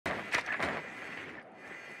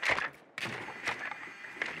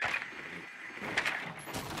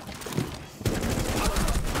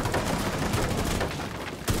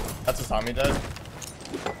Tommy dead.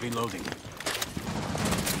 Reloading.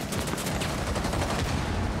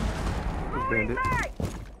 Bandit.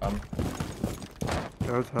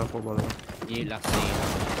 That was half full by the way. You last seen.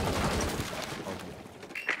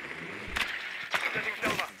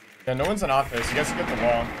 Yeah, no one's in office. You guys can get the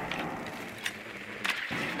wall.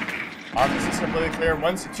 Office is completely clear.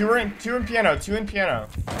 Two are in piano. Two in piano.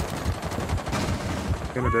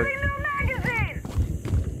 Piano dead.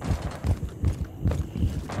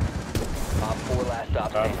 Op 4 last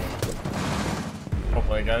stop.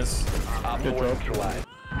 Hopefully, guys. Good job.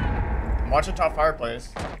 I'm watching top fireplace.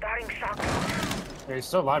 Starting Shawk. Yeah, he's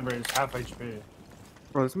still library, he's half HP.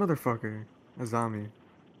 Bro, this motherfucker. A zombie.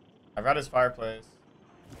 I've got his fireplace.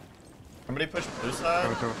 Somebody push blue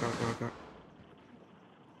side. Go.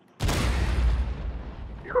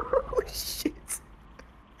 Holy shit.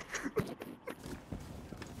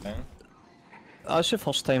 Okay. Als je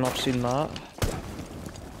vast time op zien, maar.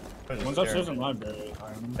 One's upstairs in library.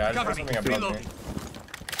 Yeah, I just put something above me.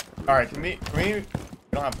 Alright, can we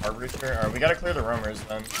don't have hard reach here. Alright, we gotta clear the roamers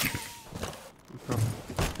then.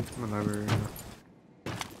 I'm in the library right now.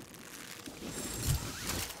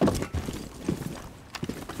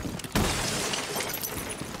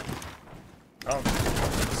 Oh,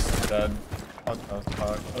 this is dead. Oh,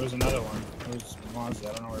 fuck. There's another one. There's Mozzie,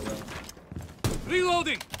 I don't know where we're at.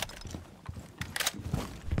 Reloading.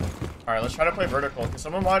 Alright, let's try to play vertical. Can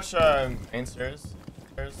someone watch main stairs?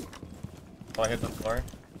 While I hit the floor.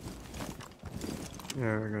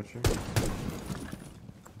 Yeah, I got you.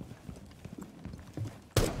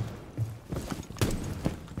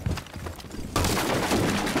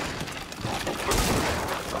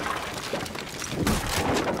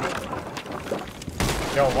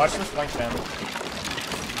 Yo, watch this flank cam.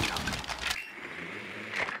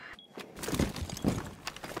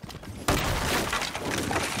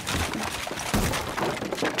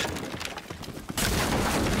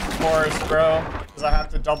 Of course, bro. Because I have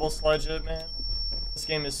to double sludge it, man. This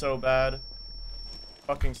game is so bad.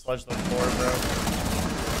 Fucking sludge the floor, bro.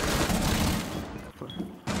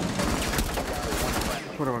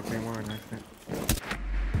 What am I playing more than I think?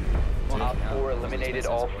 Op 4 eliminated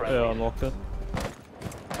all friendlies. Ja, unlocked it.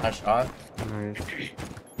 Nice shot. Nice.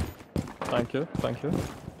 Thank you.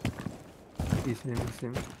 Easy.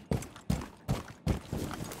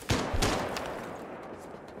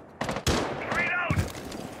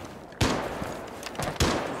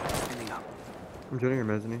 I'm joining your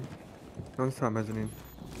mezzanine. No one's top mezzanine.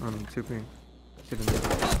 Two ping.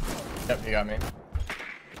 Yep, you got me.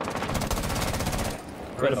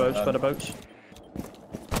 Better boats.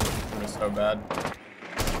 It was so bad.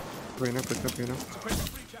 Reyna, push up Reyna.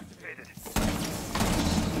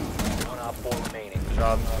 One Op 4 remaining. Good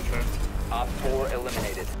job. Op 4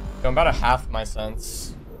 eliminated. Yo, I'm about a half my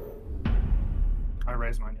sense. I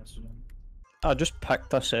raised mine yesterday. I just picked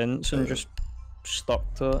this inch and just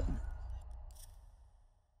stuck to it.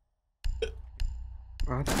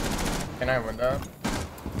 What? Can I window?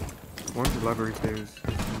 One's the library stairs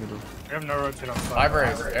in the middle. We have no rotate on side.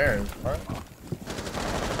 Library stairs. What?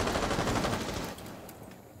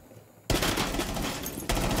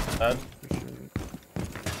 Dead.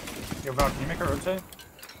 Yo, Val, can you make a rotate?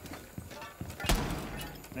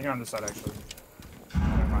 Make it on this side, actually.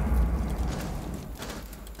 Never mind.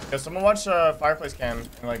 Yo, someone watch fireplace cam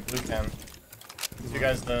and like blue cam. You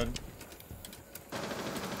guys did.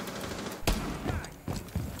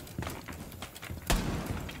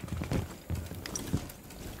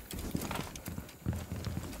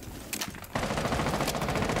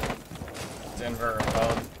 Denver or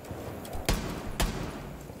Pub.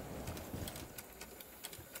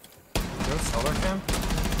 Yo, solar cam?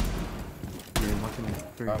 Yeah, I'm watching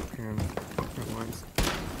three cam lines.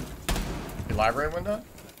 The library window?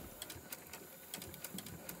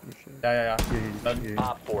 Oh, shit. Yeah. Yeah.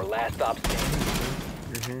 Op 4 last stop standing.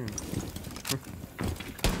 Your hand.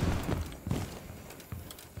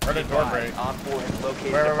 Where did door break? Op 4 has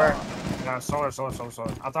located Where? a bomb. Yeah, solar. I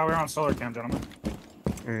thought we were on solar cam, gentlemen.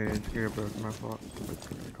 Hey, it's here, bro. It's my fault.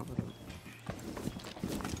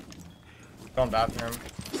 Going bathroom.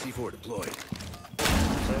 C4 deployed.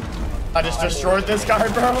 I just destroyed this guy,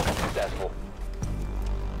 bro. Successful.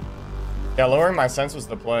 Yeah, lowering my sense was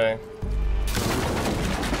the play.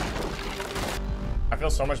 I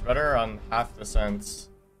feel so much better on half the sense.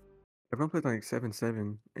 Everyone played like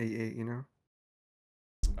 7-7, 8-8, you know?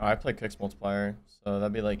 Oh, I play KiXSTAR Multiplier, so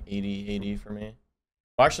that'd be like 80 for me.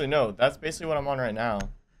 Well, actually, no, that's basically what I'm on right now.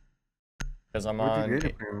 Because I'm What'd on, you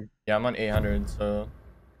get it from? yeah, I'm on 800, so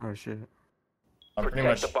Oh shit. I'm pretty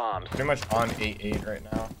Protect much the bombs. on 8-8 right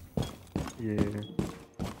now. Yeah.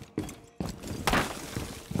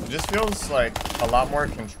 just feels like a lot more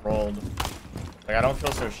controlled. Like I don't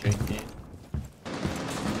feel so shaky.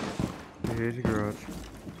 Here's your garage.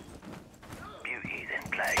 Beauty's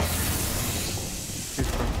in place.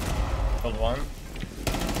 Killed one.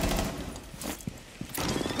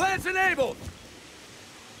 Plants enabled!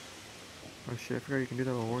 Oh shit, I forgot you can do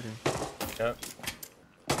that while warding. Yep.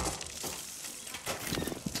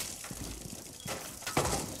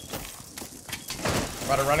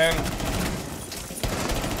 About to run in.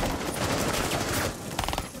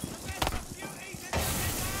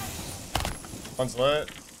 One's lit.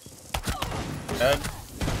 Dead.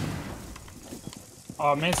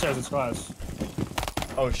 Oh, main stairs, it's glass.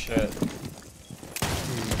 Oh shit.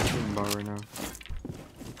 I'm in bar right now.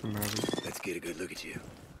 I'm Maverick. Let's get a good look at you.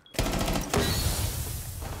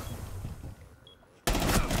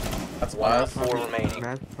 That's One last. 4 remaining.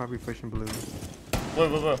 Matt's probably pushing blue.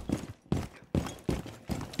 Blue.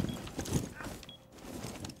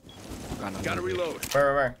 Gotta reload.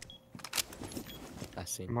 Where? I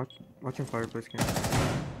see. I'm watching fireplace cam.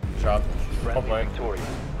 Shot. Well Friendly played. victorious.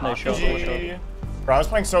 Nice shot. GG. Bro, I was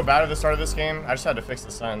playing so bad at the start of this game. I just had to fix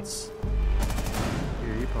the sense.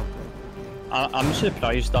 Yeah, you popped that. I'm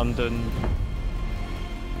surprised I'm doing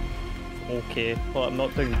okay. Well, I'm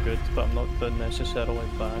not doing good, but I'm not doing necessarily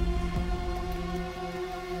bad.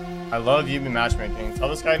 I love UB matchmaking. Tell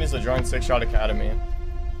this guy he needs to join 6-Shot Academy.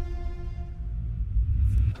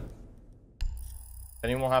 Then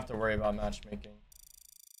he won't have to worry about matchmaking.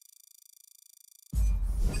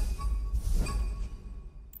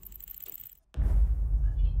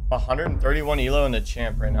 $131 elo in the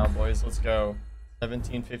champ right now, boys. Let's go.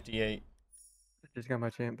 1758. Just got my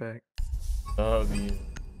champ back. W.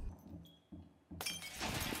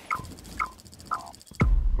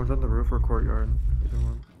 One's on the roof or courtyard. Either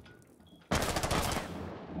one.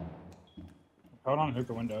 Hold on,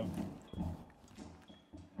 hookah window.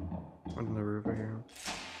 One's on the roof right here.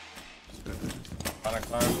 Trying to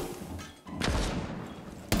climb.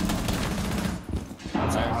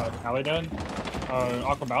 Alley dead.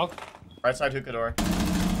 Aqua Balk. Right side hookah door.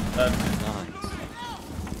 Dead.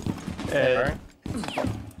 Uh,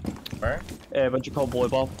 Where? what do you call blue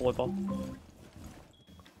ball? Blue ball.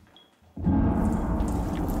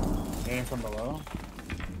 Aim from below.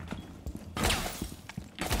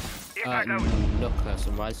 Look,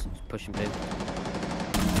 sunrise, pushing big.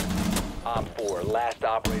 Op 4, last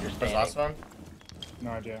operator Where's the standing. last one?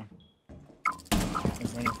 No idea.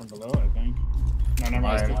 It's leaning from below, I think. No, never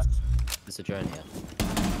mind. Mine. There's a drone here.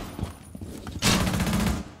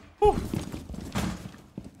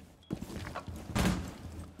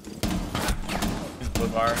 He's blue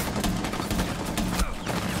bar. 15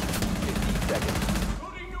 seconds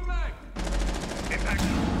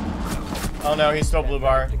Oh no, he's still blue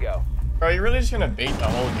bar. to go. Bro, you're really just gonna bait the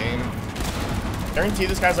whole game. Guarantee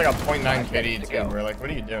this guy's like a 0.9 KD too. We're like, what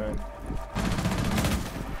are you doing?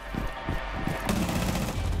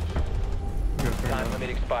 Time limit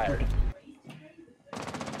expired.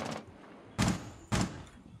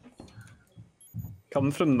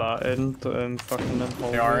 Come from that end, fucking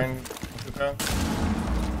in They are in hookah.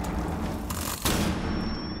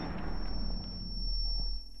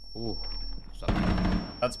 Ooh. Sorry.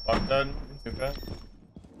 That's bug dead. Hookah.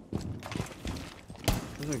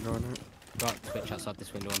 Where's it going at? Got Twitch outside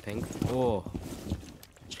this window on pink. Oh.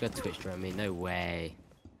 She got Twitch drone me. No way.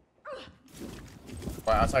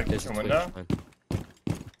 Why, outside There's a kitchen Twitch window? drone.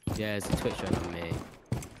 Yeah, there's a Twitch drone on me.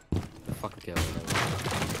 The fuck kill me.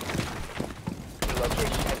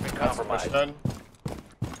 Location has been That's push compromised. dead.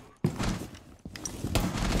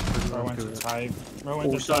 Bro went to type. Bro went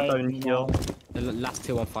to Also type. down here. The last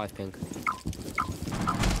two on 5 pink.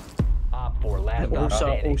 Op 4, last op Also,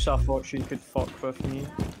 standing. I thought she could fuck with me.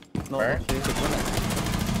 Not Where? the case.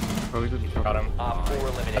 Oh, he didn't Got him. Op 4 I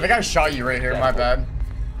eliminated. think I shot you right here, my bad.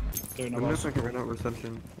 Dude, no I'm balls. just looking right now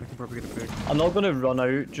reception. I can probably get a pick. I'm not gonna run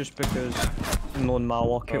out just because knowing my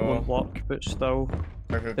luck it won't work, but still,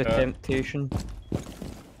 Or the hookah. temptation.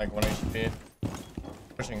 Like 1 HP.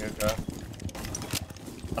 Pushing hookah.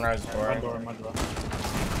 Sunrise My door. door, my door.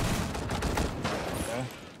 Okay.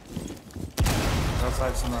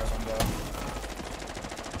 Outside sunrise window.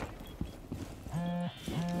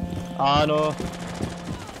 Ah no.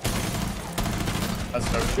 That's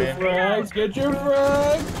Sochi. Frags, get your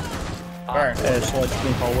frags! Where? Sledge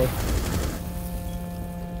from hallway.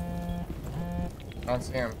 I don't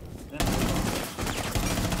see him.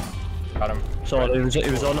 Got him. Sorry, he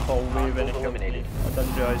was on the hallway when he killed me. Eliminated. I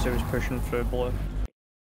didn't realise he was pushing through blue.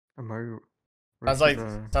 Am I?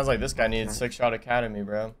 Sounds like this guy needs 6-Shot Academy,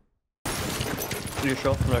 bro. You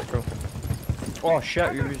sure? Right, bro. Oh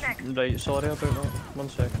shit, you was right. Sorry about that. 1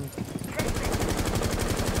 second.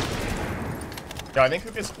 Yeah, I think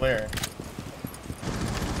Hook is clear.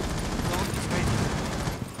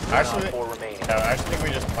 Actually, Op 4 remaining. yeah, I actually think we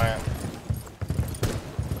just plant.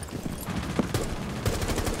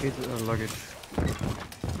 He's luggage.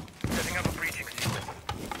 Setting up a breaching sequence.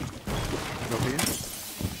 Go here.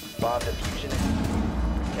 Bomb diffusion.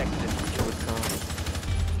 Protect the diffuser with com.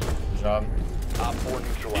 Good job. Op 4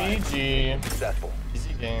 neutralized. GG. Successful.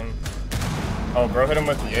 Easy game. Oh, bro hit him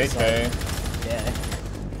with the AK. Yeah.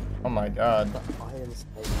 Oh my god. Iron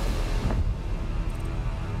space.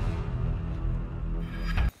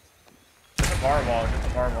 Get the bar wall, get the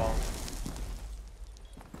bar wall.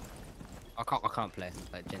 I can't play.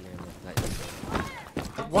 Like genuinely. Like,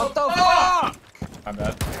 What the fuck? My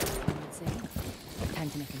bad. Time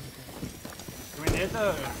to make a new Do we need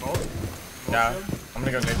the bolt? Yeah, I'm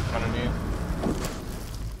gonna go nade from underneath.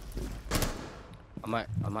 I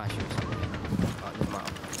might actually reset again. Oh, never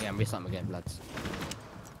mind. Yeah, I'm resetting again, lads.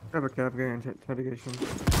 Have a cap game interrogation.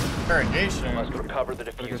 Interrogation. Must recover the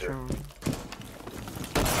diffuser. Interrogation.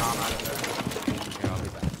 Yeah, I'll be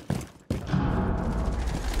back.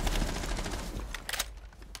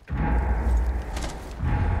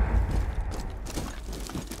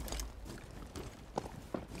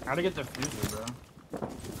 How to get the fuser, bro?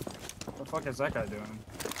 What the fuck is that guy doing?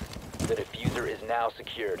 The diffuser is now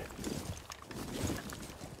secured.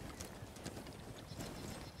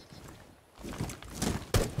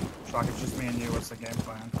 Shawk, it's just me and you. What's the game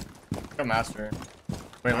plan? Go master.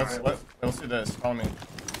 Wait, let's do this. Follow me.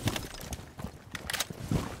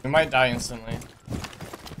 We might die instantly.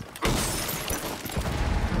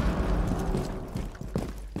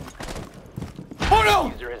 Oh no!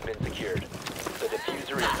 The diffuser has been secured. The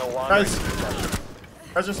diffuser is no longer Guys. in possession.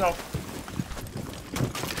 Press yourself.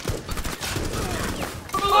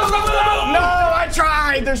 No, I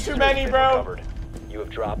tried! There's too many, bro. Recovered. You have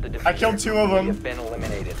dropped the diffuser. I killed 2 of them. You have been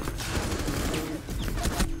eliminated.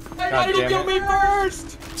 God damn it.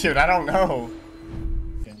 first! Dude, I don't know.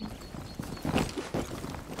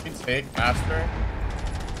 You take master.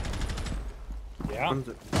 Yeah, One's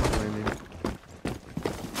landing.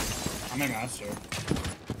 I'm a master.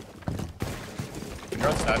 You're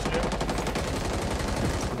on statue?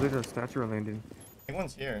 There's a statue landing. I think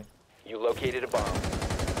one's here. You located a bomb.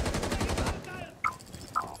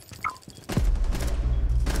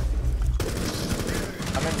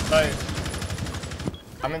 I'm in sight.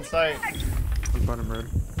 I'm in sight. On bottom red.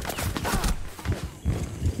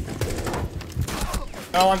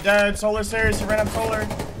 No, I'm dead. Solar stairs. He ran up solar.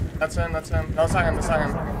 That's him. That's him. No, it's not him. It's not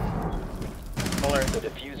him. Solar. The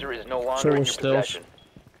diffuser is no longer Solar in your stills. possession.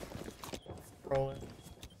 Roller.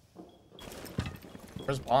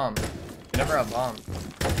 Where's bomb? You never have bomb.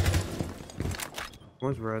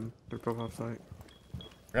 One's red. They're both off site.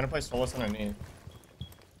 We're gonna play Solus underneath.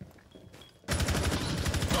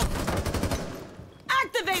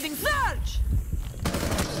 Activating surge!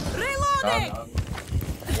 Reloading!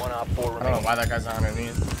 One op 4 I don't know remaining. why that guy's not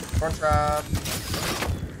underneath. Corn trap.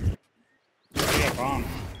 Yeah, bomb.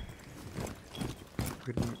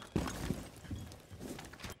 Good.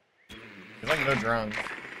 There's like no drones.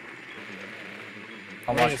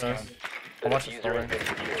 I'll Where watch is this. this? The I'll watch the diffuser solar. has been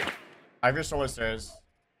secured. I have your solar stairs.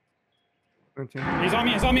 13. He's on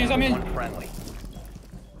me, he's on me, he's on me! One friendly.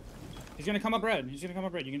 He's gonna come up red, he's gonna come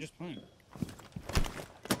up red, you can just plant.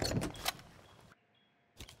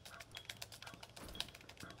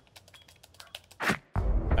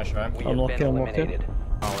 Nice try. We I'm have lucky, been I'm lucky. eliminated.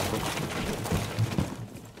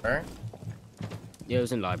 Where? Yeah, it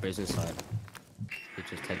was in libraries inside. He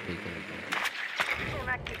just head peeking.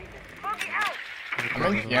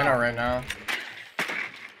 I'm in piano right now.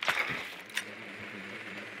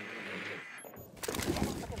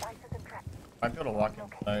 Might be able to walk in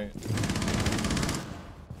sight.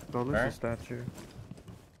 Oh, Where? there's a statue.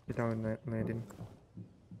 Get down in that landing.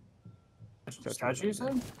 Statue, you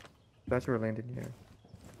said? Statue or landing, yeah.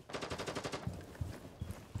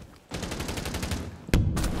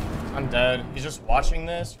 I'm dead. He's just watching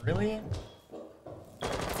this? Really?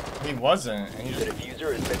 He wasn't. And he The just...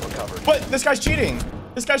 diffuser has been recovered. What? This guy's cheating!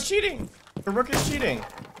 This guy's cheating! The rook is cheating!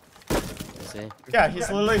 Is he? Yeah, he's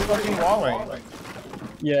literally fucking walling.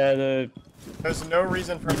 Yeah, There's no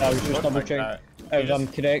reason for him I to was just look double like checking. that. He If I'm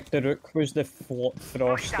just- correct, the rook was the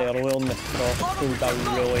frost earlier, and the frost pulled a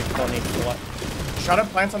really funny flip. Try to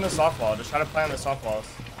plant on the soft wall. Just try to plant on the soft walls.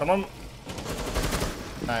 Someone...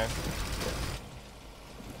 Nice.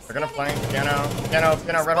 They're gonna flank. Piano. Piano.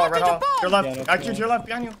 Piano. Red hall. Red hall. To your left. Piano, IQ to piano. your left.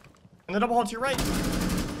 Behind you. And the double hall to your right.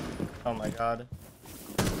 Oh my god.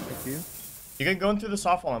 Thank you. You can go in through the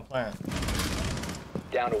soft wall and plant.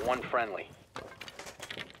 Down to one friendly.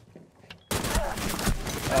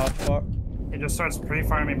 Ah, fuck. He just starts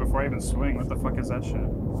pre-firing me before I even swing. What the fuck is that shit?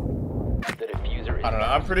 The diffuser is I don't know.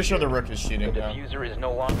 I'm pretty sure the Rook is The cheating now. diffuser is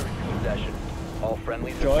no longer in your possession. All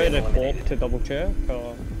friendlies have Joy been report eliminated. to double check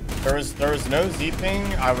or There was no Z ping.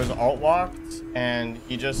 I was alt walked, and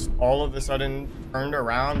he just all of a sudden turned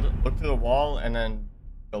around, looked to the wall, and then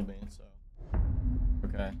killed me. So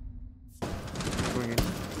okay. Swinging.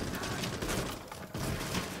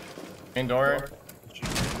 Main door.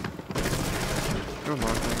 Go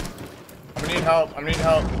Monty. I'm gonna need help. I'm gonna need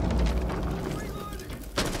help.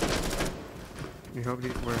 You help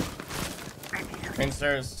these where? Main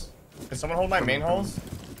stairs. Can someone hold my main holes?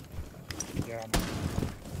 Yeah.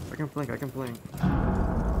 I can flank. I can flank.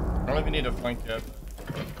 I don't even need to flank yet.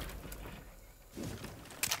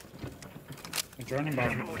 I'm joining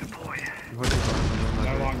bottom. I'm holding bottom.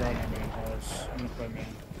 No longer on my main holes. I'm gonna play main.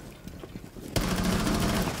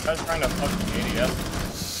 This guy's trying to fucking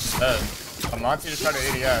ADS. Dead. Monty just tried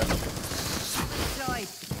to ADS.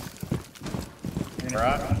 Where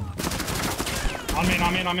at?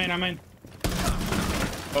 I'm in.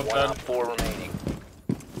 Both One dead. op 4 remaining.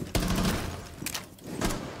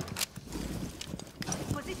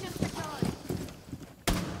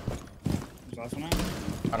 Is last one out?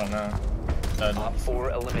 I don't know. Dead. Op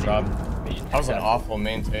 4 eliminated. Job. Mission That was an successful. awful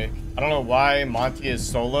main take. I don't know why Monty is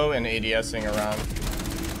solo and ADSing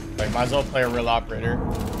around. Like, might as well play a real operator.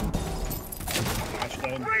 Flash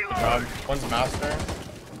dead. Job. One's master.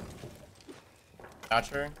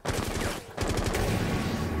 Thatcher.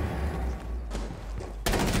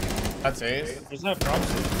 That's Ace. There's no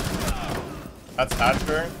props. That's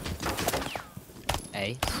Thatcher.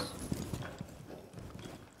 Ace.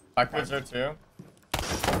 Blackbeard's there too.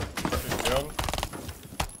 Perfect shield.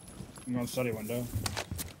 I'm going study window.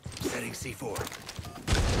 Setting C4.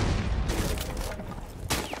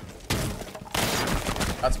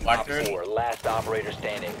 That's Op Blackbeard. 4, last operator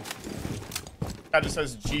standing. That just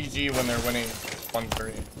says GG when they're winning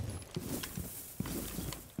 1-3.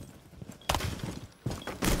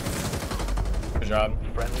 Good job.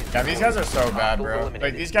 Friendlies Yeah, these guys are so bad, Hostiles bro. Like,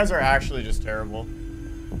 eliminated. these guys are actually just terrible.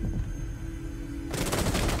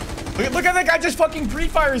 Look at that guy just fucking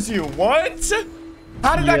pre-fires you. What?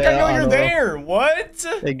 How did that guy Yeah, know I you're know. there? What?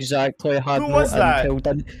 exactly had Who no was that?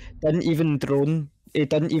 intel, didn't even drone. He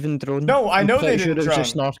didn't even drone. No, I I'm know they pretty sure didn't it was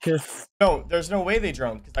just drone. Narco. No, there's no way they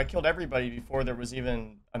droned because I killed everybody before there was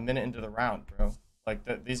even a minute into the round, bro.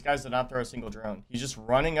 Like, these guys did not throw a single drone. He's just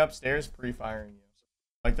running upstairs pre-firing you.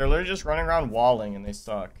 Like, they're literally just running around walling and they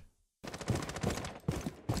suck.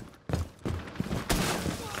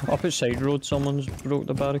 Up at side road, someone's broke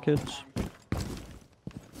the barricades.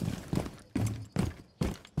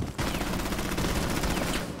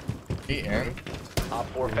 He in. Op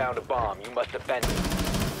 4 found a bomb. You must defend it.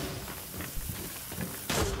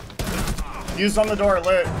 Used on the door,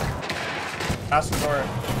 lit. Pass the door.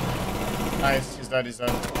 Nice, he's dead, he's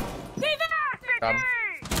dead. Grab him.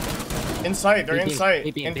 In sight, they're in B, sight.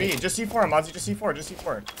 B, B, In B. B. Just C4, Mozzie, just C4, just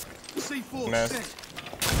C4. C4 Missed. set.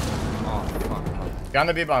 Oh, fuck. Behind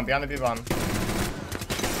the B bomb, behind the B bomb.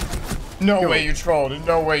 No way you trolled.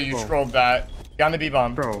 No way you trolled that. Behind the B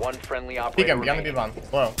bomb. Bro. One friendly Peek operator him, behind the B remaining. bomb.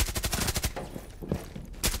 Slow.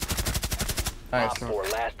 Nice. Op 4,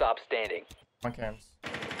 last stop standing. On cams.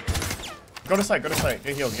 Go to site, go to site.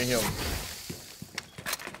 Get healed, get healed.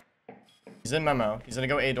 He's in memo. He's gonna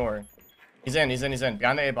go A door. He's in.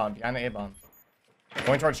 Behind the A bomb, behind the A bomb.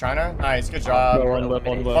 Going towards China? Nice, good job. One whip.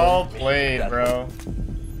 Well played, bro.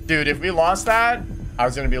 Dude, if we lost that, I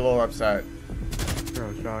was gonna be a little upset.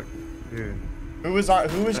 Bro, Shawk. Dude. Who was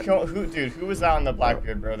that on the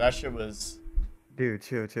Blackbeard, bro? That shit was... Dude,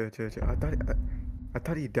 chill. I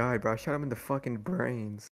thought he died, bro. I shot him in the fucking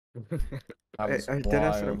brains. That was I did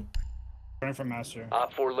ask wild. him. Running from master.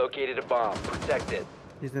 Op 4 located a bomb. Protect it.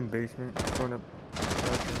 He's in basement. Going up.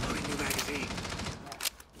 Loading new magazine.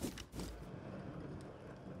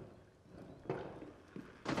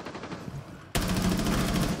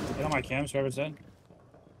 Get on my cams, whoever's dead.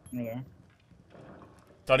 Over there.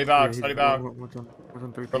 Study Yeah, back, he's- study back. One's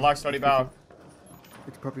on 3. Relax, study back.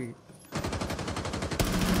 It's probably.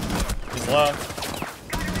 He's low.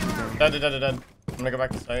 Dead. I'm gonna go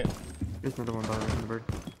back to site. There's another one by the bird.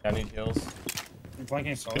 Yeah, I need heals. I'm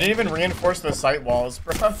flanking solo. They didn't even reinforce the site walls,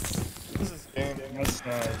 bro. This is game. That's,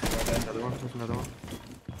 Another one. There's another one.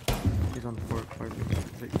 He's on 4 or 5.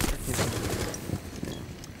 I can't see him.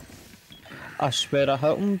 I swear I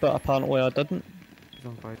hit him, but apparently I didn't. He's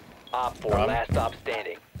on 5. Op 4, Rob? last stop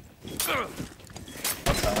standing. What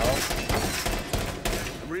the hell?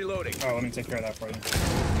 I'm reloading. oh, let me take care of that for you.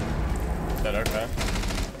 Dead, okay.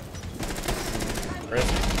 Where is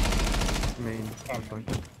he? Main. Oh, on 5.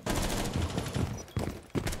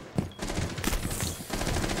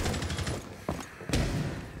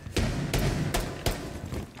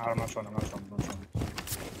 I'm not showing.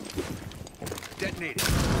 Detonated.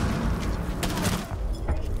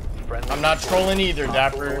 I'm not trolling either, Op 4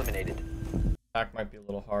 Dapper. eliminated. Back might be a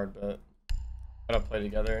little hard, but gotta play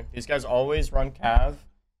together. These guys always run cav.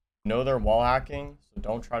 Know they're wall hacking, so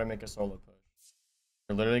don't try to make a solo push.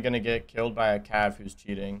 You're literally gonna get killed by a cav who's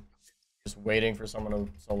cheating. Just waiting for someone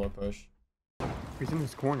to solo push. He's in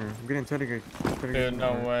this corner. I'm getting interrogated. Dude,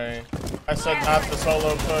 no way. I said not to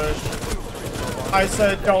solo push. I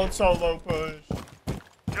said don't solo push.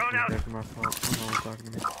 That's my fault. I don't know what's talking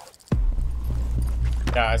to me.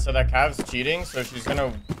 Yeah, I said that cav's cheating, so she's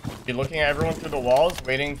gonna be looking at everyone through the walls,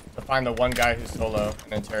 waiting to find the one guy who's solo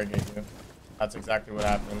and interrogate you. That's exactly what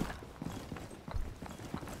happened.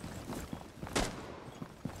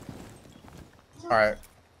 Alright.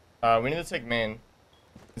 We need to take main.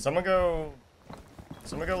 Can someone go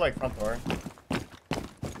like front door?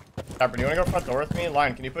 Dapper, do you wanna go front door with me?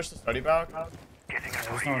 Lion, can you push the study back?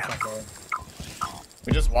 There's no one front door.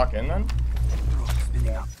 We just walk in then?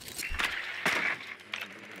 Yeah.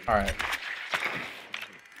 Alright.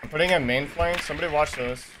 I'm putting a main flank. Somebody watch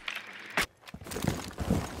this.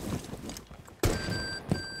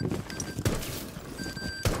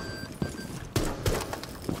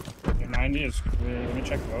 Your 90 is clear. Let me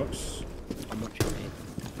check books. I'm watching me.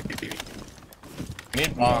 We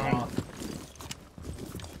need bomb.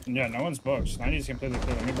 Yeah, no one's books. 90 is completely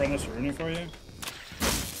clear. Let me burn this Rooney for you.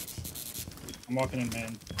 I'm walking in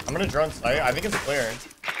main. I'm gonna drone sight. I think it's clear.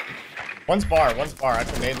 One's bar. I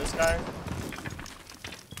can nade this guy.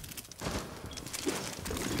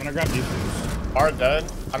 I'm gonna grab defuse. Bar dead.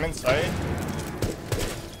 I'm in sight.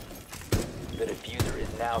 The diffuser is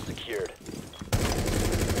now secured.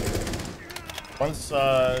 One's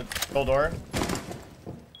full door.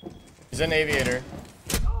 He's in aviator.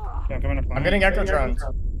 Okay, I'm coming to plan. I'm getting echo drones.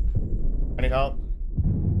 I need help.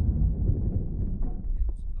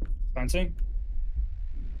 Fencing.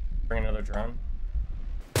 Bring another drone.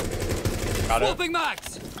 Got it.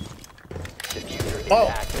 max! Diffuser is Oh.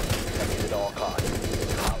 active. Protected at all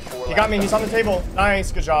costs. Op 4 He got me. last He's on the table.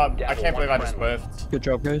 Nice. Good job. Down I to can't one believe I just friendly. whiffed. Good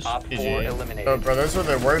job, guys. Op 4 GG. eliminated. Bro, those were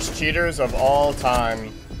the worst cheaters of all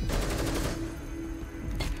time.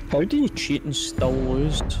 How do you cheat and still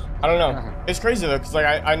lose? I don't know. It's crazy though, cause like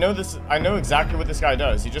I know exactly what this guy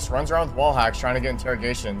does. He just runs around with wall hacks trying to get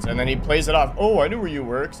interrogations, and then he plays it off. Oh, I knew where you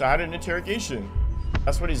were, cause I had an interrogation.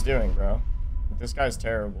 That's what he's doing, bro. This guy's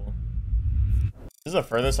terrible. This is the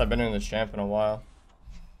furthest I've been in this champ in a while.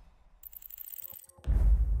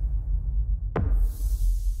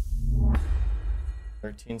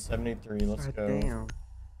 $13.73. Let's God go. damn.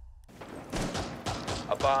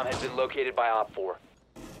 A bomb has been located by Op 4.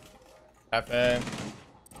 Cafe.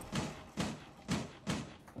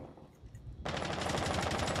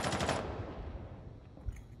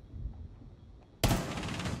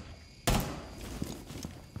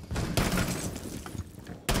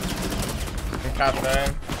 In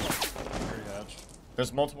cafe.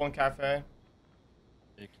 There's multiple in cafe.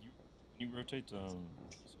 Hey, can you rotate?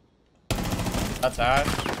 That's Ash.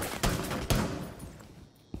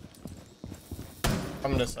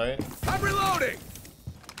 Coming to site. I'm reloading.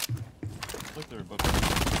 Look there, but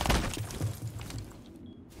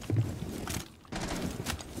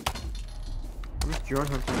I'm just drone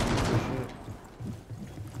hunting this shit.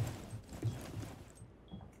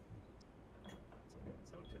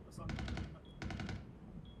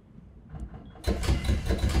 I'm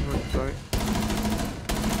on site.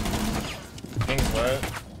 King's lit.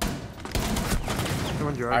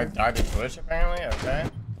 Someone I driving. died to Twitch apparently, okay.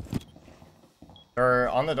 They're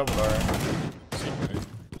on the double door.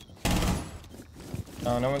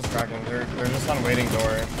 No, no one's tracking. They're just on waiting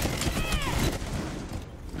door.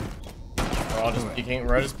 We're all just peeking.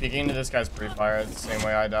 We're just peeking into this guy's pre-fire the same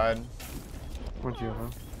way I died. What'd you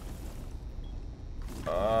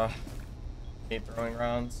have? Hate throwing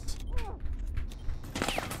rounds.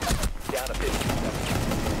 Down to 50 seconds.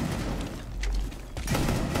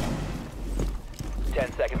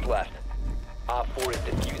 10 seconds left. Op 4 is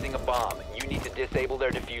defusing a bomb. You need to disable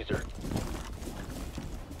their diffuser.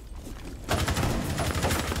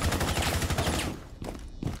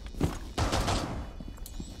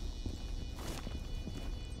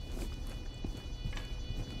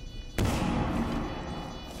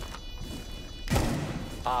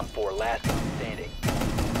 Op 4 last one standing.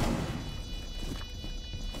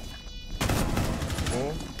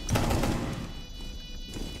 Cool.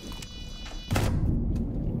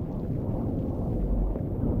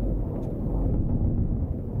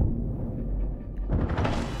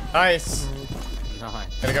 Nice.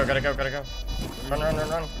 Nice. Gotta go.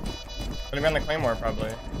 Run. Gonna be on the claymore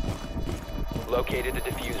probably. Located the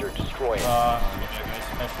diffuser. Destroy it.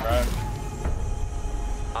 Nice try.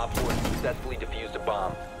 Op 4 successfully defused a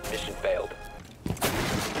bomb. Mission failed.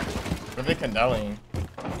 What are they condoning?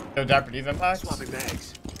 Yo, Dapper, do you have impacts? Swapping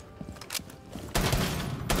bags.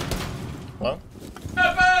 Hello?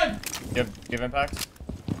 Do you have impacts?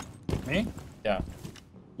 Me? Yeah.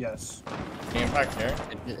 Yes. Any impact here?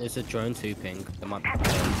 It's a drone 2 ping. There might be. Yeah,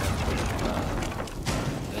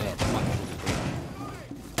 there might be.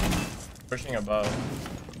 Pushing above.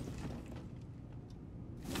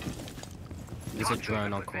 There's a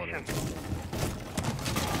drone on corner.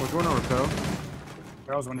 What's going on with Phil?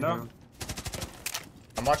 Girls window.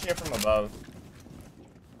 I'm watching it from above.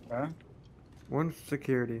 Okay. One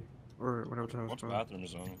security. Or whatever the hell it's What's called. bathroom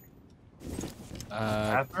is on?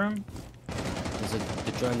 Bathroom? There's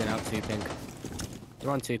the drone in out 2 ping. They're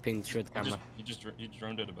on 2 ping through the camera. He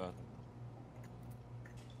droned at a bathroom.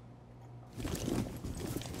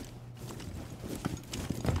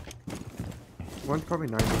 One's probably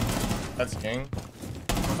 90. That's King.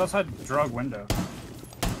 What's outside drug window?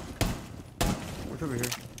 What's over here?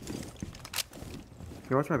 Can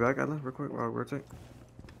you watch my back, Adla, real quick while I rotate?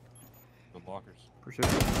 The blockers. Appreciate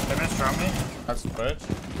it. They missed drone me. That's Twitch.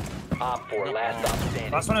 Op 4 last stop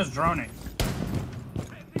standing. Last one is droning.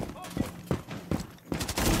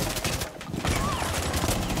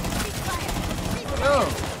 Yo!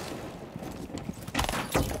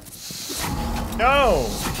 No!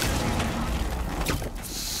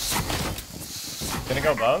 Gonna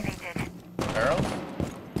go above? Barrel?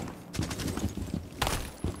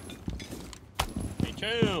 Hey,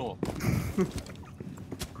 chill!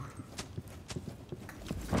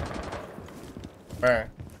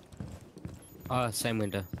 Where? Same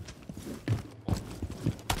window.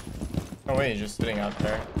 Oh wait, he's just sitting out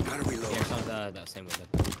there. Gotta reload. Yeah, it's on that same window.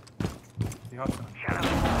 The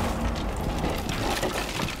hustle.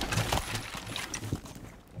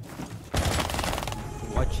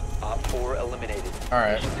 Watch. Op 4 eliminated.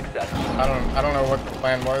 Alright. Mission successful. I don't know what the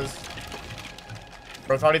plan was.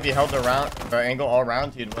 Bro thought if he held the angle all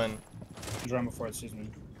round, he'd win. Drone before it sees me.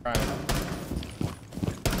 Trying. Yeah,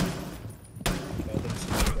 it didn't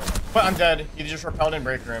see me. But I'm dead. He just repelled in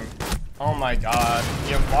break room. Oh my god.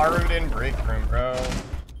 He Amaru'd in break room, bro.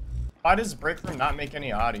 Why does break room not make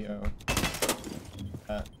any audio?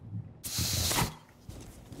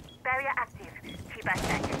 Barrier active. T-back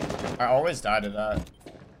set. I always die to that.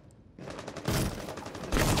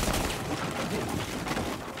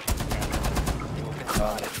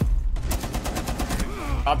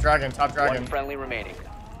 Top dragon, top dragon. One friendly remaining.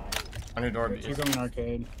 On your door, Two beast. going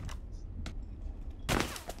arcade.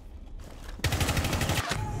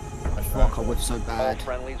 Fuck, I was so All bad.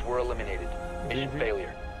 friendlies were eliminated. Mission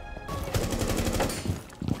failure.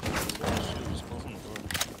 Just closing the door.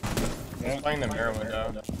 Yeah. Playing the mirror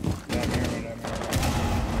window. Yeah, mirror window,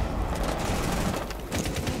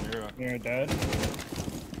 You're mirror dead.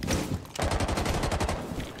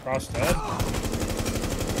 Cross dead. a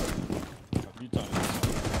few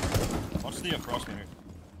times. Watch the cross mirror.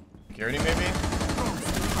 Security, maybe?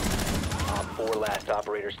 Op 4 last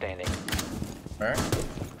operator standing. Where?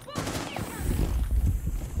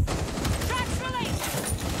 Tracks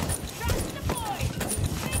released. Tracks deployed.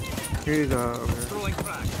 Security's over here. Throwing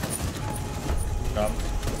frag. Job.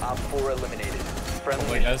 Op 4 eliminated. Friendly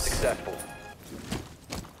Wait, mission that's- successful.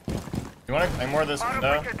 You wanna claim more of this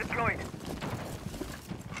window? deployed.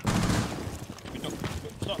 Wait, no.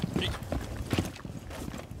 Stop. Hey.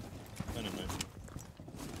 No.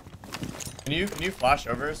 Can you flash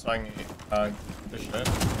over so I can get the shit?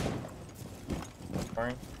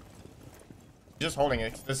 Sorry. Just holding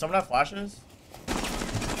it. Does someone have flashes? I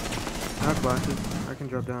have flashes. I can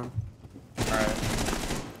drop down. Alright.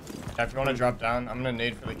 Yeah, if you wanna drop down, I'm gonna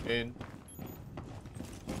nade for the Cade.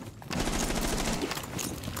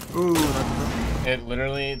 Ooh, that's It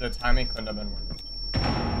literally, the timing couldn't have been worse.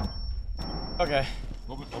 Okay.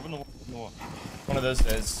 Open the wall. One of those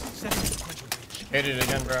days. Hated it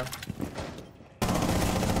again, bro.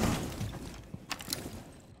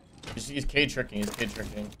 He's Cade tricking, he's Cade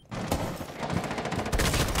tricking.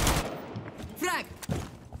 Frag.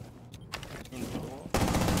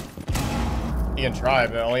 He can try,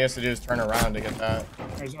 but all he has to do is turn around to get that.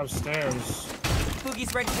 There's upstairs.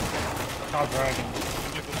 Boogie's ready. Top dragon.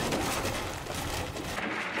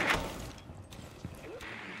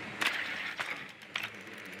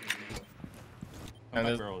 And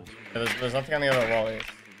Back barrel is. there's nothing on the other wall.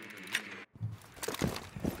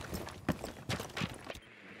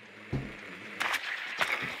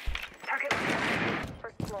 Target.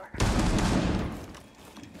 First floor.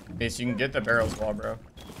 Okay, so you can get the barrels wall, bro.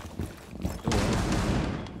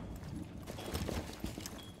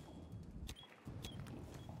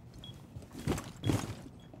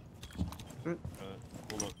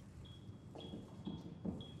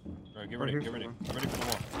 Get ready. Get ready. Get ready for the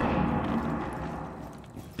wall.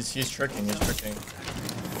 He's tricking. He's tricking.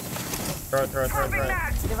 Throw it.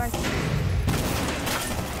 Device.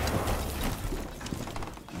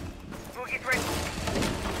 Boogie's ready.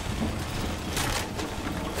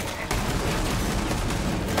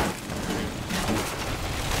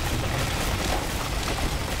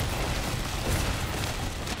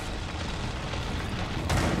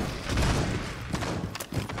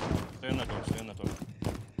 Stay in that door. Stay in that door.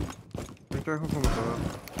 Right there, hold on with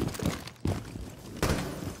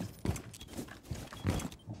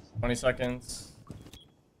 20 seconds.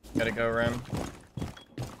 Gotta go, Rim.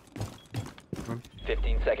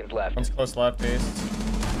 15 seconds left. One's close left base.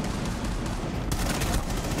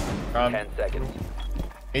 10 seconds.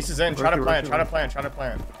 Ace is in. Try to plant.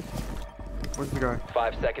 Where's the guy?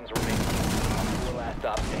 5 seconds remaining. Your last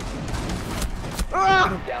stop standing.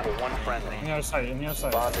 Down to one friendly. On the other side, on the other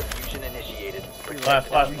side. Bomb diffusion initiated. Left.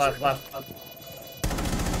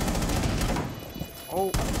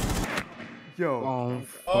 Oh. Yo. Oh,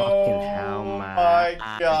 fucking hell, man. my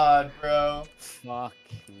god, bro. Fuck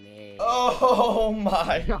me. Oh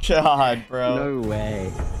my god, bro. No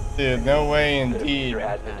way. Dude, no way The indeed. diffuser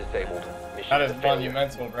has been disabled. Mission That is to failure.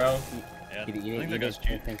 monumental, bro. Yeah. You I think didn't that guy's see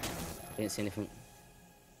cheating. anything. Didn't see anything.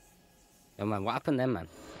 Oh man, what happened then, man?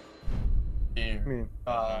 Me.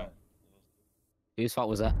 Whose fault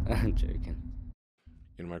was that? I'm joking.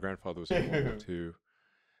 You know, my grandfather was in World War II.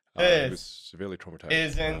 He This was severely traumatized.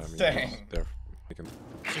 is He was insane. there making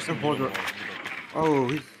It's just The a middle border. wall. Oh,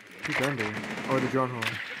 he's ending. Oh, the John hole.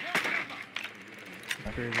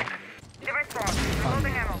 Crazy. Device spawn.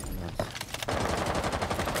 Loading ammo.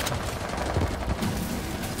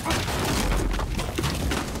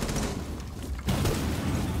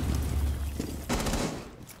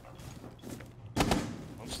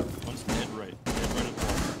 One's dead right. Dead right at the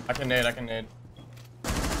wall. I can nade.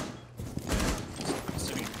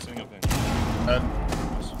 Sitting up there. Dead.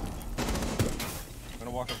 I'm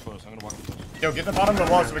gonna walk up close. Yo, get the bottom of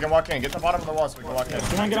the wall so we can walk in.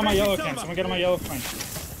 Someone get on my yellow can. Someone get on my yellow can.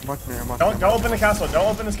 I'm watching it. I'm watching Don't open the castle.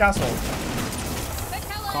 Don't open this castle.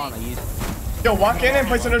 Can't I use? Yo, walk in and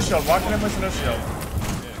place a no shield. Yeah, cover it.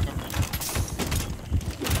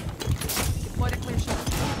 What a clear shot.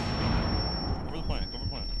 Cover the plant.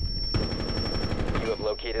 You have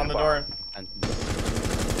located On a the bomb. door. And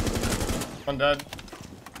One dead.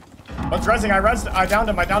 One's rezzing. I downed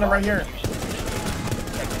him right here.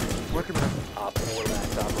 Watch your back. Op 4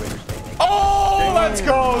 last operator standing. Oh, let's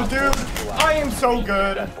go, dude. I am so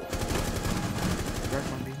good. Back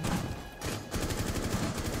on me.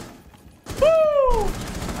 Woo!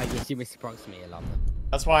 I guess you missed proximity a lot.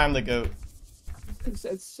 That's why I'm the GOAT.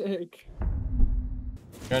 That's sick. You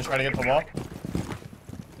gonna try to get the wall?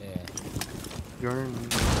 Yeah. Jordan.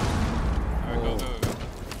 Alright, go.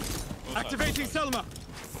 Activating Selma.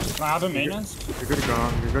 Can I have a maintenance? You're good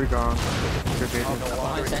gone. Good bait.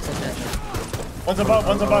 Behind set. One's above.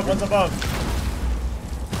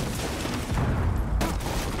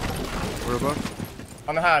 We're above.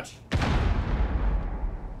 On the hatch.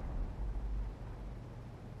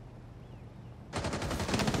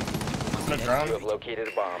 On the You ground. have located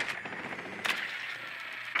a bomb.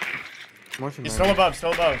 I'm watching He's man. still above.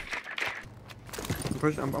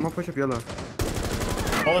 I'm gonna push up yellow.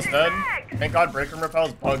 Bull is dead. Thank God Breaker Repel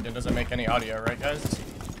is bugged and doesn't make any audio, right guys?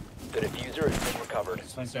 The diffuser has been recovered.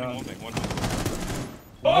 Thank Sitting God. one.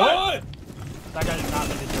 What? That guy did not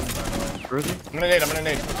make it to him, by the way. Where is he? I'm gonna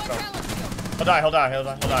nade. Let's go. He'll die. Oh,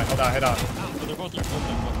 they're both there.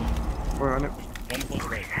 Where on it? One close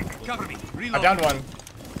right. Cover me. I Reload. downed one.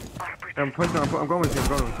 I'm pushing. I'm going with you.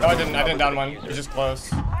 No, I didn't down one. He's just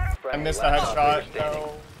close. I missed the headshot.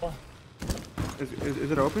 No.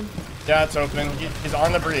 Is it open? Yeah, it's open. He's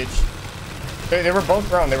on the breach. They were both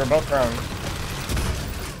prone.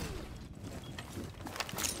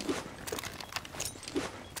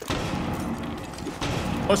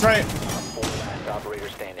 Close right. 4 last operator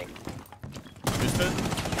standing. Boosted.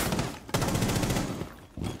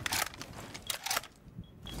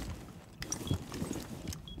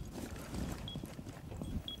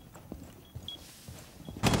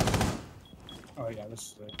 Oh yeah, this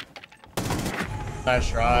is it. Nice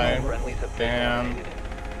try. Friendlies have been Damn. eliminated.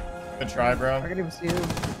 Good try, bro. I can't even see him.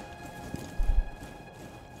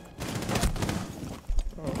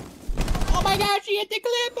 Oh my gosh, he hit the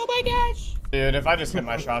clip! Oh my gosh! Dude, if I just hit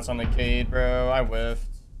my shots on the Cade, bro, I whiffed.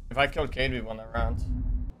 If I killed Cade, we won that round.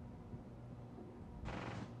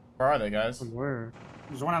 Where are they, guys? From where?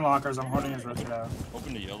 There's one in lockers. I'm holding his wrist out.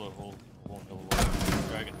 Open the yellow hole. Yellow.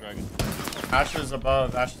 Dragon. Ash is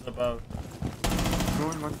above.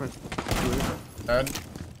 Going, watch my. Dead.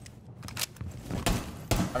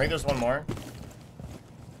 I think there's one more.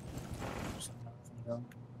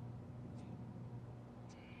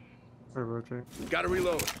 I rotate. Gotta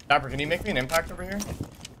reload. Dapper, can you make me an impact over here?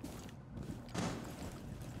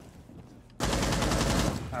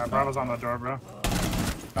 Bravo's on the door, bro.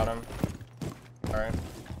 Got him. Alright.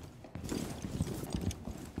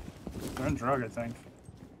 They're in drug, I think.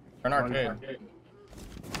 They're in arcade.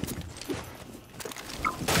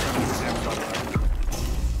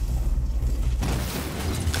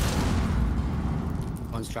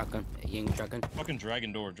 One's dragon. Ying dragon. Fucking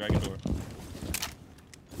dragon door, dragon door.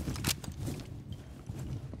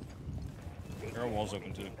 There are walls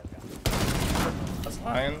open too. That's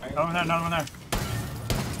fine. Oh, no, another one there.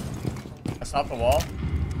 I stopped the wall.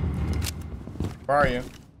 Where are you?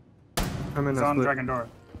 I'm in It's that on split. dragon door.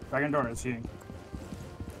 Dragon door is heating.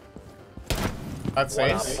 That's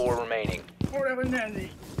One op safe. 4 remaining.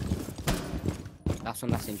 That's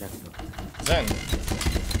one that's in dragon door. Zen.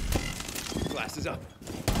 Glass is up.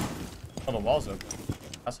 Oh, the wall's open.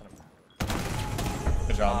 That's what I'm...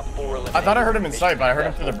 Good job. Op 4 eliminated. I thought I heard him inside, but I heard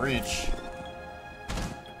him through the breach.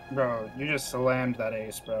 Bro, you just slammed that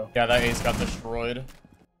ace, bro. Yeah, that ace got destroyed.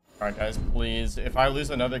 Alright guys, please. If I lose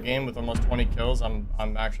another game with almost 20 kills, I'm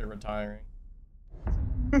actually retiring.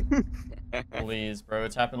 Please, bro.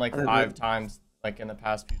 It's happened like 5 times like in the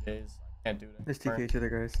past few days. I can't do it Let's anymore. TK each other,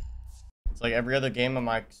 guys. It's like every other game of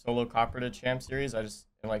my solo cooperative champ series, I just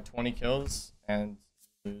get like 20 kills and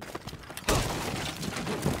lose. I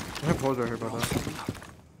have holes right here, brother.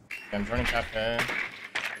 Yeah, I'm joining cafe.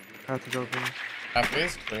 Hatch is open.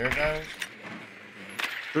 Cafe's clear, guys.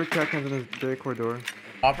 Third cat comes in the day corridor.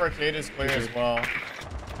 Top arcade is clear as well.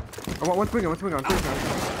 I want one swing on, Third cat.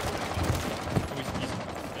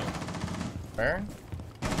 Oh, Where?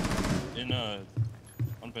 in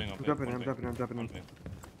on ping, on I'm ping. jumping in, on I'm ping. jumping in, I'm jumping On in. ping.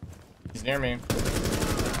 He's near me.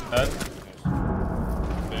 Dead. Nice.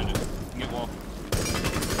 Bandit. You can get wall.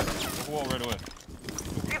 Get wall right away.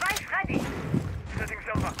 Device ready. Setting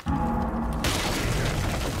silver.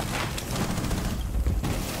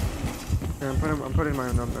 Yeah, I'm putting my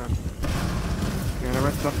own number. Yeah, and the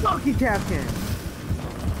rest of the fucking Capcan!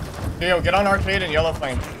 Theo, get on arcade and yellow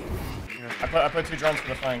flank. Yeah, I put 2 drones for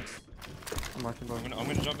the flanks. I'm watching both. I'm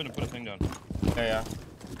gonna jump in and put a ping down. Yeah.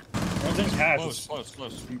 One's in cash. Close.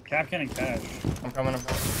 Capcan and cash. I'm coming.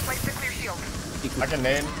 Place the clear shield. I can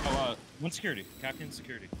nade. Oh, one security. Captain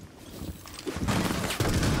security.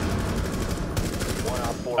 One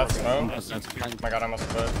op 4 That's remaining. smoke. Oh my god, I must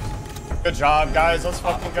have. Good job, guys. Let's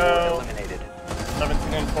fucking Op 4 go. eliminated.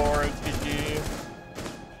 17 and 4, GG.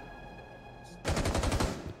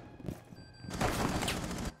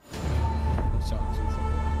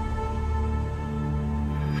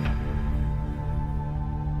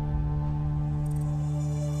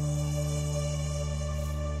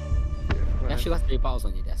 You actually got 3 bottles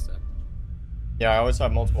on your desk, though. Yeah, I always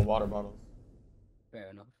have multiple water bottles. Fair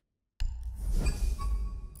enough.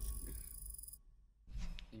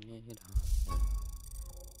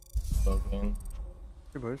 So clean.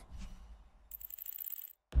 Hey, boys.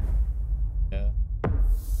 Yeah.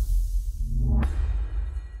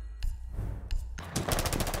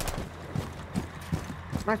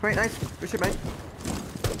 Nice, mate, nice. Good shit, mate.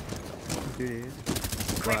 Dude,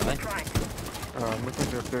 Where are they? looks like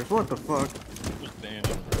they're upstairs. What the fuck? Just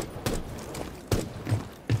bandit.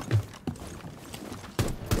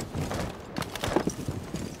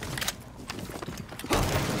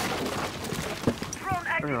 Drone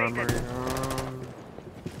Bring activated. armory.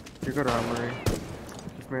 You got armory.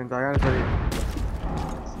 This man, Diana's ready.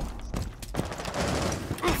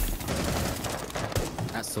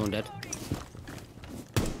 That's someone dead.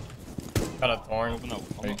 Got a thorn. Open up.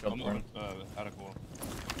 Oh, you killed I'm thorn. attic wall.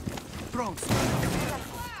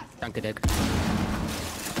 Danke, Dick.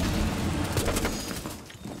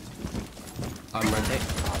 Rotate.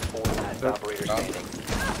 Op 4 last operator standing.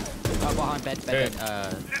 Oh, behind bed, Hey.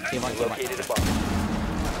 team right, Located a bomb.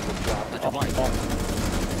 That's a right.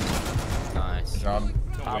 Nice. Good job.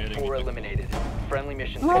 Op 4 eliminated. Friendly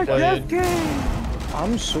mission Look, success. this game!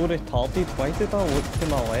 I'm so retarded. Why did I look to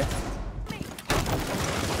my left?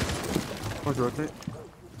 Let's rotate.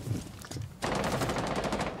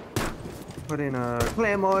 Put in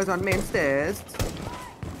claymores on main stairs.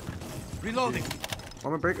 Reloading. I'm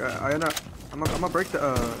gonna break. I'm gonna break the.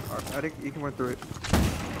 I think you can run through it.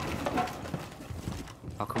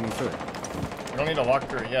 How come you through it? You don't need to walk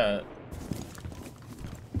through it yet.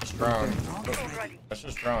 Just drone. Shield ready. That's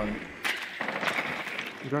just drone.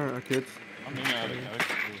 You got our kids. I'm in attic.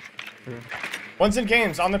 Yeah. One's in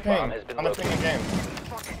games on the ping. Bomb has been On the ping in games.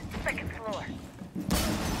 Spotted. Second floor.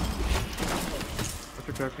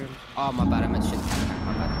 What's your Capcan? Oh, my bad, I meant shit.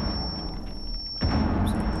 My bad.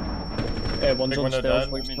 One's Big on window stairs.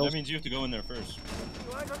 dead. Like, That means you have to go in there first.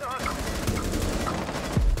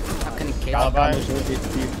 How can he Alibi. That's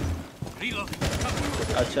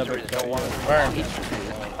There is no one. Where?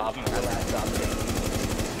 Op 4 last stop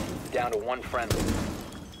standing. Down to one friendly.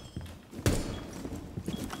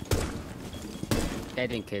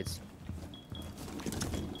 Dead in kids.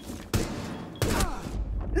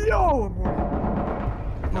 Yo, I'm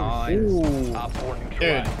horny. Nice. Op 4 Dude,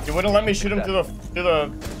 neutralized. you wouldn't let me shoot him through the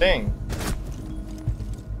thing.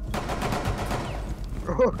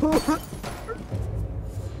 Good,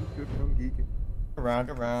 I'm geeking.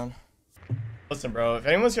 Around. Listen, bro, if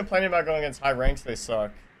anyone's complaining about going against high ranks, they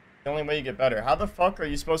suck. The only way you get better. How the fuck are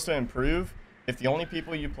you supposed to improve if the only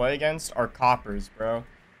people you play against are coppers, bro?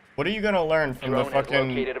 What are you gonna learn from Drone the has fucking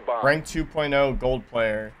located a bomb. rank 2.0 gold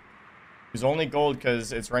player who's only gold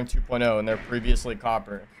because it's rank 2.0 and they're previously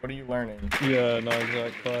copper? What are you learning? Yeah, no,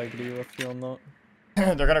 exactly. I agree with you on that.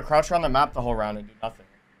 They're gonna crouch around the map the whole round and do nothing.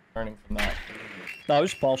 Learning from that. That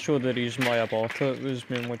was partially the reason why I bought it, was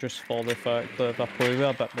mainly just for the fact that if I play with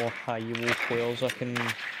a bit more high-elo players, I can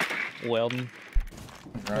learn.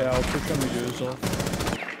 Right. Yeah, I'll push on the user.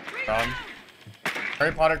 Done.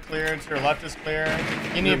 Harry Potter clear, to your left is clear.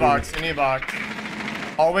 Any box.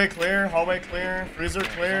 Hallway clear. Freezer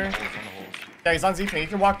clear. Yeah, he's on Z-Ping. You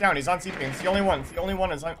can walk down. He's on Z-Ping. It's the only one. It's the only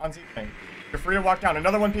one is on Z-Ping. You're free to walk down.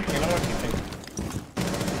 Another one peeking.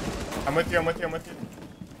 I'm with you.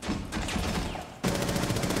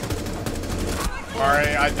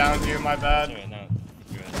 Sorry, I downed you. My bad. Sorry, no.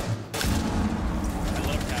 Good. I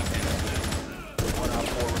love Captain. One Op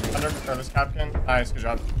 4 remaining. Under service captain. Nice, good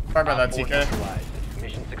job. Sorry about that, Op 4 TK. neutralized.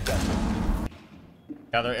 Mission successful.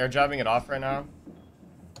 Yeah, they're air jabbing it off right now.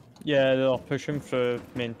 Yeah, they're pushing through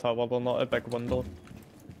main tower, they're not a big window.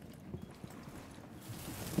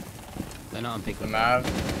 They're not on big The window. Mav.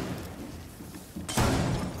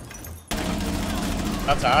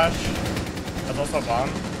 That's Ash. That's also a bomb.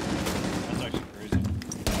 That's actually crazy.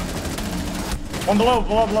 One below.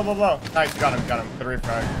 Nice, got him. Good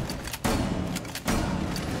refrag.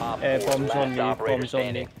 Op 4 Bombs on last me, operator bombs on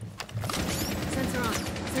standing. me. Sensor on.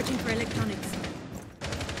 Searching for electronics.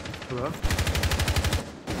 Hello?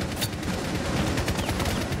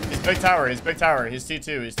 He's big tower. He's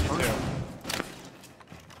T2.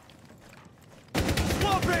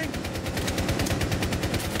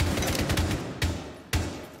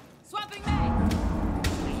 Swapping mag.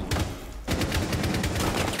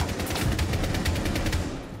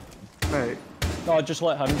 Mate, No, just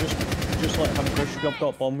let him, just let him push. We've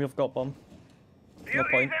got bomb. No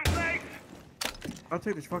point. I'll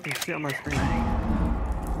take this fucking shit on my screen.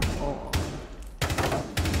 Oh.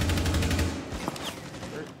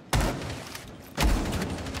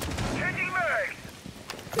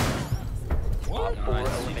 Op 4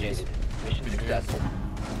 Nice. eliminated. Mission successful.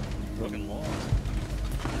 Fucking wall.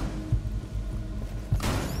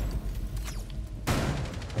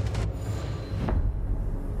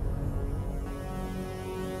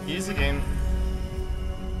 Easy game.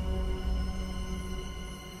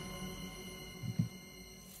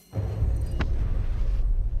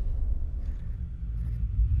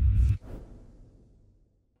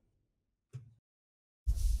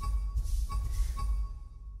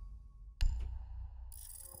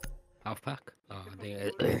 Half pack? Oh, I think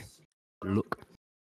it. Look.